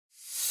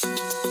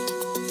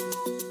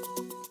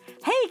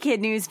Kid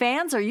News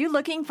fans, are you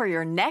looking for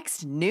your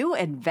next new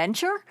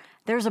adventure?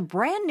 There's a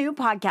brand new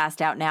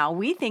podcast out now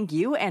we think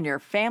you and your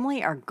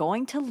family are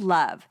going to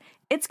love.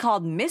 It's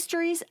called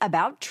Mysteries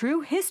About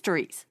True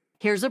Histories.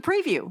 Here's a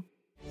preview.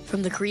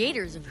 From the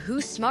creators of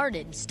Who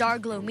Smarted and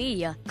Starglow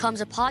Media comes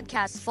a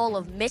podcast full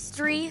of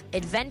mystery,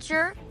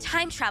 adventure,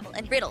 time travel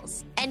and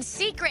riddles, and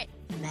secret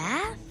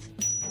math.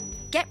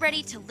 Get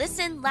ready to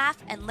listen, laugh,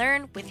 and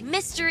learn with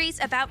Mysteries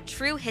About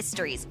True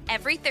Histories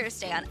every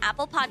Thursday on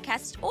Apple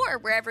Podcasts or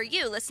wherever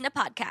you listen to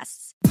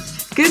podcasts.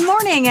 Good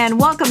morning and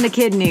welcome to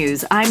Kid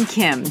News. I'm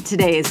Kim.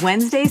 Today is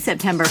Wednesday,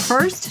 September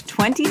 1st,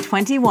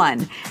 2021.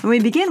 And we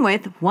begin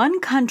with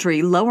one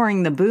country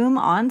lowering the boom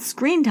on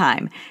screen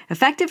time.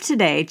 Effective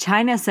today,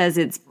 China says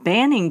it's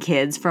banning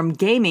kids from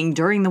gaming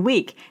during the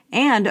week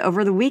and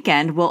over the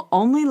weekend will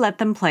only let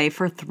them play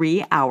for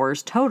 3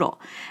 hours total.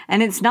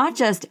 And it's not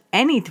just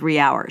any 3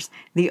 hours.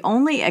 The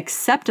only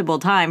acceptable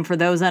time for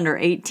those under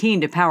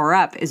 18 to power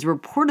up is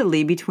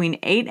reportedly between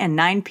 8 and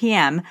 9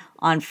 p.m.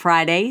 on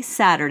Friday,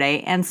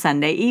 Saturday, and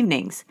Sunday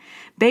evenings.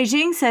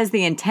 Beijing says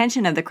the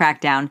intention of the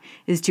crackdown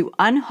is to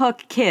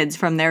unhook kids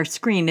from their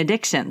screen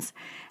addictions.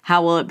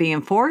 How will it be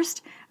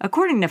enforced?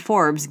 According to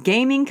Forbes,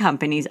 gaming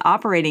companies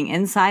operating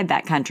inside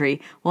that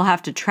country will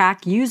have to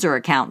track user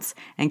accounts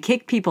and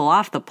kick people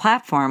off the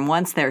platform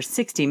once their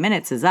 60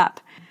 minutes is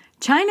up.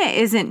 China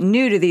isn't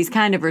new to these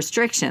kind of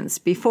restrictions.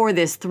 Before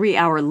this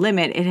 3-hour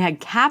limit, it had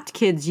capped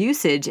kids'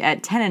 usage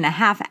at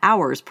 10.5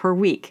 hours per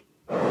week.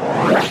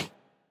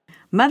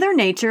 Mother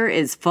Nature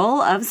is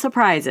full of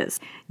surprises.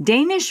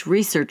 Danish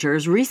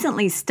researchers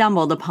recently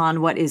stumbled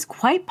upon what is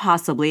quite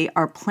possibly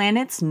our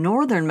planet's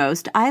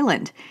northernmost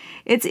island.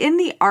 It's in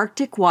the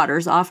Arctic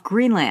waters off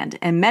Greenland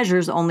and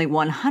measures only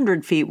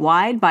 100 feet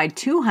wide by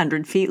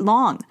 200 feet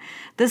long.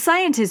 The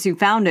scientists who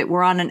found it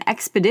were on an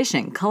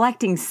expedition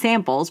collecting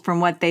samples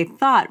from what they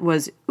thought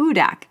was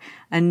Udak,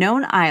 a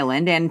known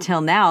island and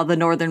until now the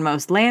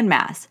northernmost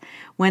landmass,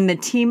 when the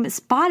team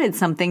spotted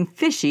something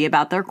fishy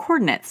about their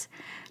coordinates.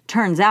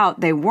 Turns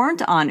out they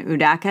weren't on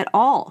Udak at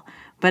all,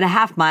 but a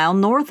half-mile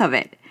north of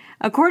it.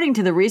 According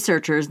to the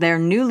researchers, their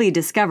newly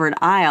discovered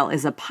isle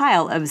is a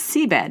pile of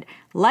seabed,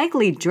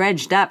 likely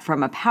dredged up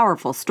from a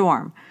powerful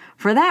storm.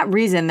 For that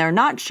reason, they're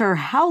not sure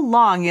how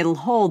long it'll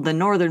hold the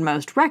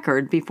northernmost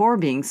record before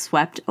being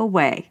swept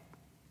away.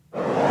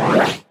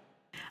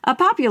 A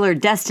popular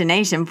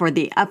destination for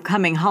the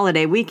upcoming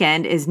holiday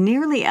weekend is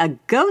nearly a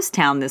ghost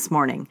town this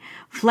morning.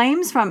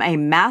 Flames from a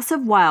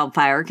massive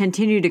wildfire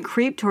continue to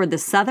creep toward the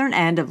southern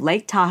end of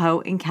Lake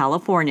Tahoe in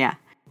California.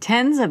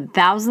 Tens of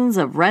thousands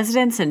of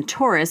residents and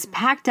tourists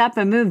packed up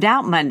and moved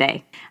out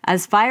Monday,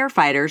 as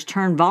firefighters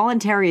turned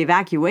voluntary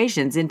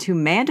evacuations into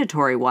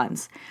mandatory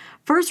ones.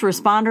 First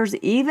responders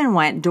even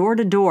went door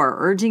to door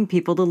urging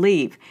people to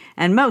leave,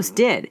 and most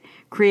did,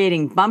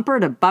 creating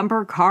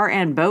bumper-to-bumper car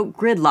and boat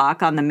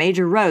gridlock on the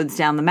major roads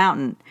down the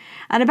mountain.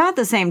 At about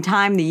the same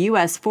time, the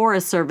U.S.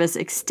 Forest Service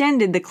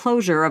extended the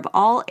closure of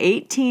all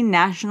 18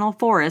 national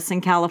forests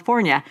in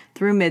California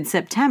through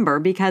mid-September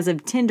because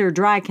of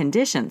tinder-dry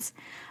conditions.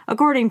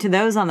 According to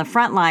those on the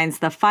front lines,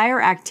 the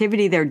fire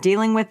activity they're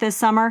dealing with this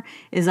summer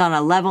is on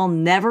a level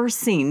never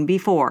seen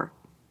before.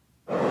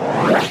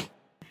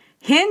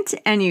 Hint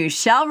and you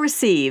shall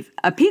receive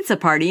a pizza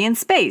party in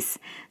space.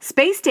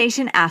 Space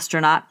station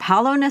astronaut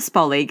Paolo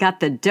Nespoli got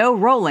the dough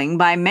rolling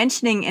by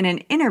mentioning in an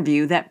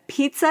interview that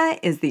pizza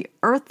is the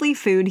earthly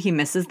food he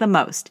misses the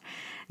most.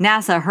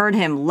 NASA heard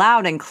him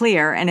loud and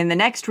clear and in the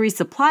next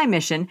resupply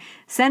mission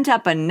sent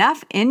up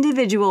enough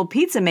individual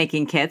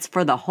pizza-making kits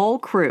for the whole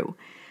crew.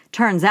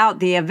 Turns out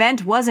the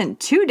event wasn't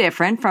too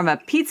different from a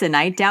pizza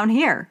night down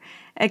here.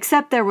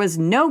 Except there was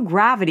no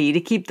gravity to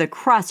keep the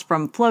crust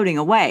from floating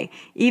away,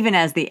 even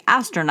as the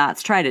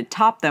astronauts try to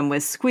top them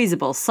with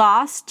squeezable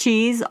sauce,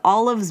 cheese,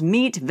 olives,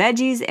 meat,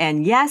 veggies,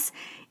 and yes,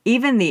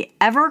 even the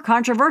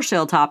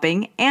ever-controversial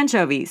topping,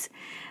 anchovies.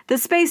 The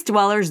space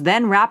dwellers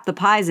then wrapped the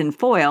pies in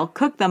foil,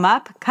 cooked them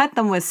up, cut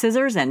them with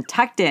scissors, and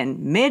tucked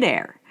in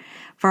midair.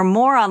 For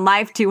more on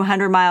Life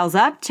 200 Miles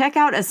Up, check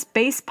out a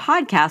space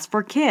podcast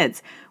for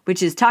kids,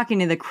 which is talking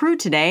to the crew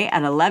today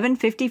at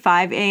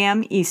 11:55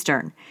 a.m.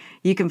 Eastern.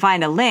 You can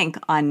find a link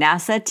on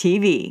NASA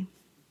TV.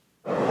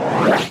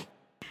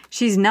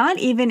 She's not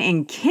even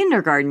in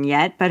kindergarten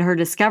yet, but her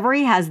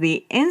discovery has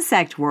the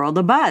insect world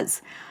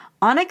abuzz.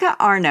 Annika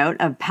Arnold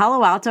of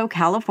Palo Alto,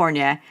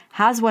 California,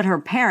 has what her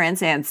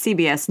parents and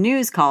CBS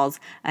News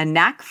calls a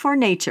knack for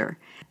nature.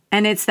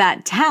 And it's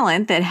that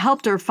talent that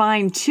helped her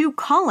find 2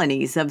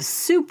 colonies of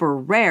super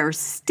rare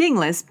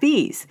stingless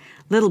bees,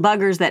 little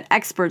buggers that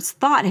experts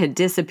thought had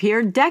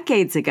disappeared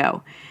decades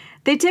ago.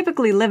 They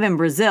typically live in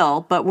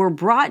Brazil, but were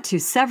brought to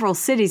several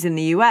cities in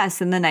the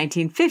U.S. in the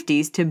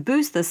 1950s to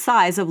boost the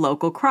size of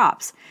local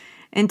crops.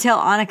 Until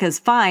Annika's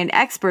find,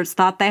 experts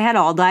thought they had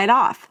all died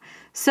off.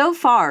 So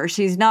far,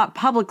 she's not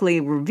publicly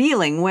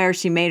revealing where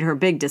she made her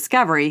big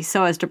discovery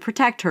so as to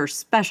protect her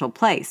special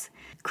place.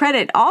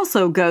 Credit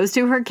also goes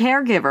to her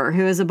caregiver,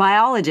 who is a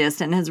biologist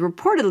and has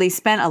reportedly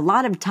spent a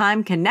lot of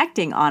time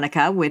connecting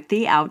Annika with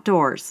the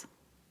outdoors.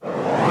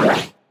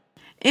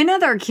 In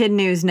other kid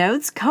news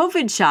notes,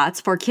 COVID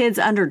shots for kids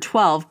under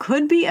 12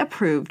 could be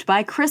approved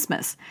by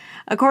Christmas.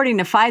 According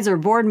to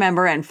Pfizer board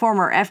member and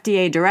former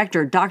FDA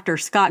director Dr.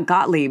 Scott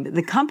Gottlieb,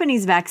 the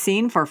company's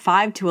vaccine for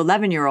 5 to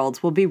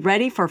 11-year-olds will be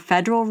ready for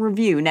federal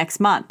review next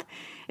month.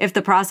 If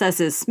the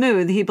process is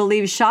smooth, he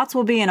believes shots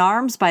will be in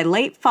arms by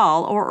late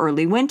fall or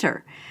early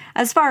winter.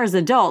 As far as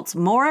adults,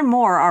 more and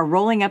more are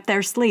rolling up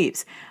their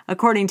sleeves.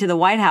 According to the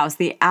White House,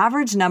 the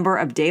average number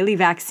of daily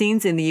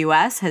vaccines in the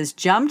U.S. has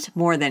jumped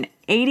more than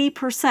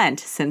 80%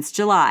 since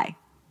July.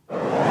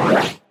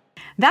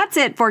 That's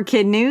it for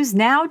Kid News.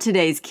 Now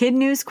today's Kid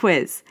News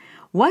quiz.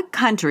 What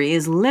country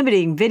is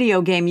limiting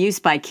video game use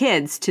by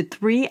kids to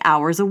 3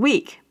 hours a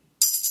week?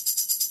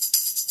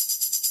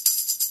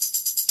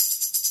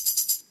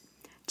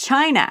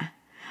 China.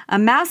 A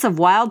massive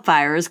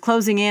wildfire is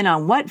closing in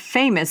on what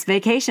famous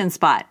vacation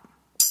spot?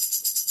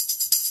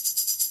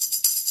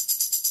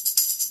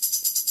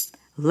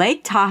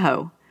 Lake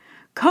Tahoe.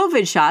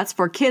 COVID shots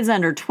for kids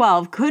under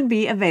 12 could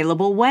be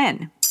available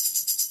when?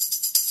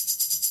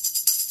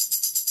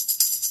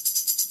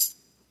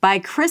 By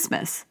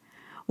Christmas.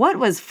 What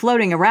was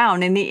floating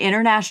around in the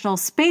International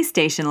Space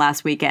Station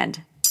last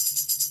weekend?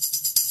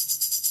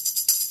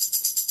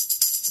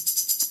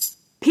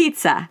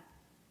 Pizza.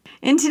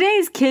 In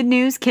today's Kid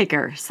News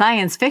Kicker,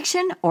 science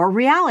fiction or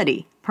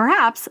reality?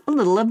 Perhaps a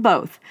little of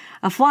both.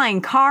 A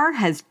flying car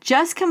has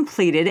just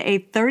completed a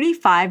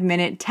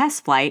 35-minute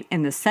test flight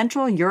in the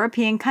Central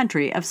European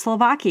country of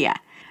Slovakia.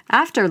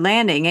 After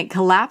landing, it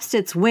collapsed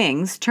its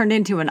wings, turned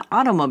into an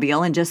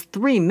automobile in just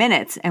 3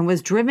 minutes, and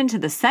was driven to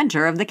the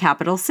center of the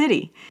capital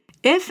city.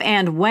 If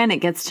and when it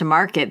gets to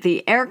market,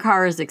 the air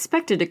car is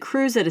expected to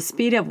cruise at a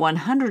speed of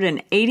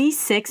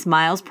 186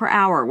 miles per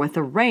hour with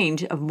a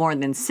range of more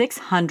than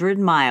 600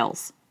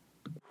 miles.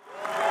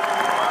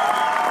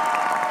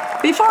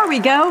 Before we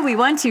go, we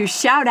want to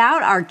shout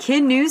out our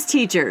Kid News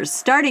teachers.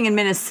 Starting in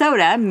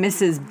Minnesota,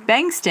 Mrs.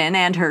 Bankston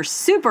and her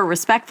super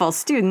respectful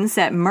students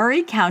at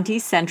Murray County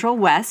Central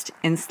West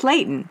in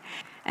Slayton,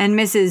 and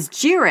Mrs.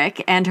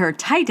 Jurick and her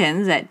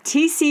titans at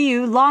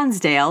TCU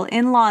Lonsdale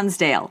in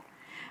Lonsdale.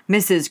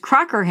 Mrs.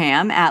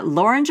 Crockerham at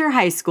Loringer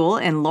High School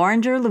in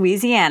Loringer,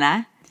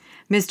 Louisiana,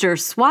 Mr.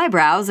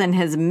 Swibrows and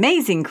his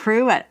amazing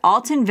crew at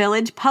Alton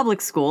Village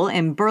Public School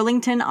in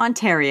Burlington,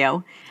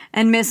 Ontario,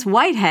 and Miss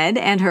Whitehead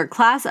and her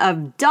class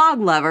of dog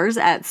lovers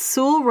at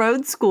Sewell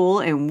Road School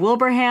in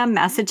Wilbraham,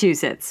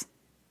 Massachusetts.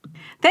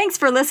 Thanks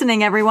for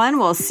listening, everyone.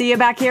 We'll see you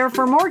back here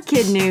for more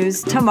Kid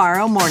News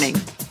tomorrow morning.